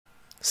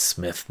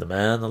Smith, the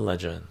man, the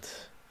legend.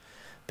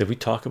 Did we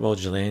talk about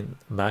Ghislaine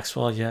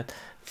Maxwell yet?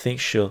 Think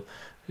she'll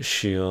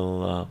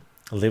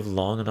live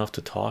long enough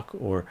to talk,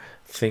 or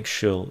think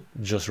she'll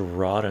just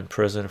rot in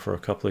prison for a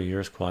couple of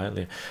years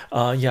quietly?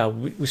 Yeah,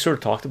 we sort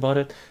of talked about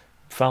it.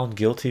 Found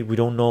guilty. We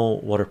don't know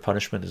what her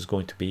punishment is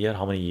going to be yet,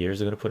 how many years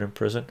they're going to put in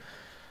prison.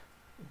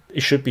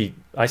 It should be,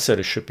 I said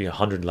it should be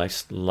 100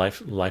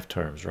 life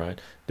terms, right?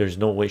 There's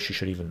no way she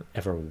should even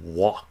ever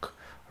walk,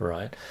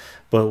 right?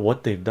 But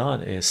what they've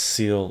done is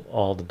seal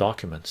all the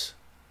documents,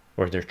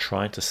 or they're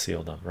trying to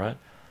seal them, right?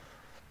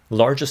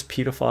 Largest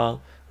pedophile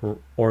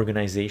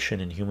organization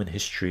in human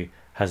history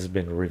has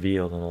been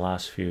revealed in the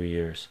last few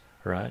years,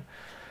 right?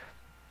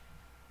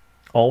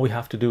 All we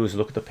have to do is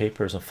look at the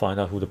papers and find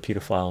out who the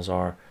pedophiles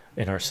are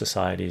in our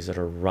societies that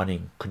are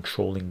running,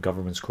 controlling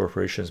governments,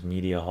 corporations,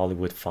 media,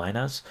 Hollywood,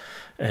 finance,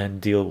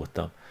 and deal with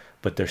them.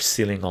 But they're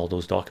sealing all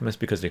those documents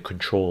because they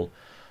control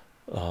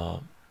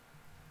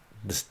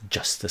this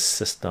justice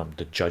system,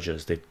 the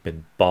judges. They've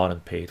been bought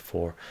and paid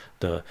for,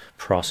 the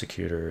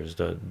prosecutors,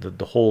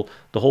 the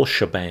whole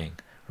shebang,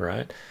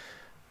 right?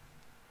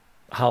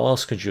 How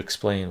else could you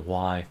explain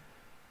why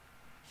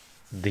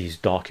these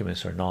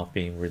documents are not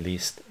being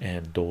released,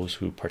 and those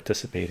who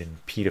participate in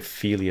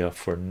pedophilia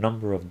for a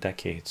number of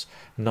decades,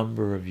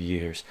 number of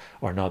years,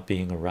 are not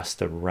being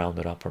arrested,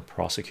 rounded up, or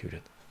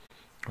prosecuted,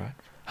 right?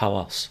 How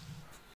else?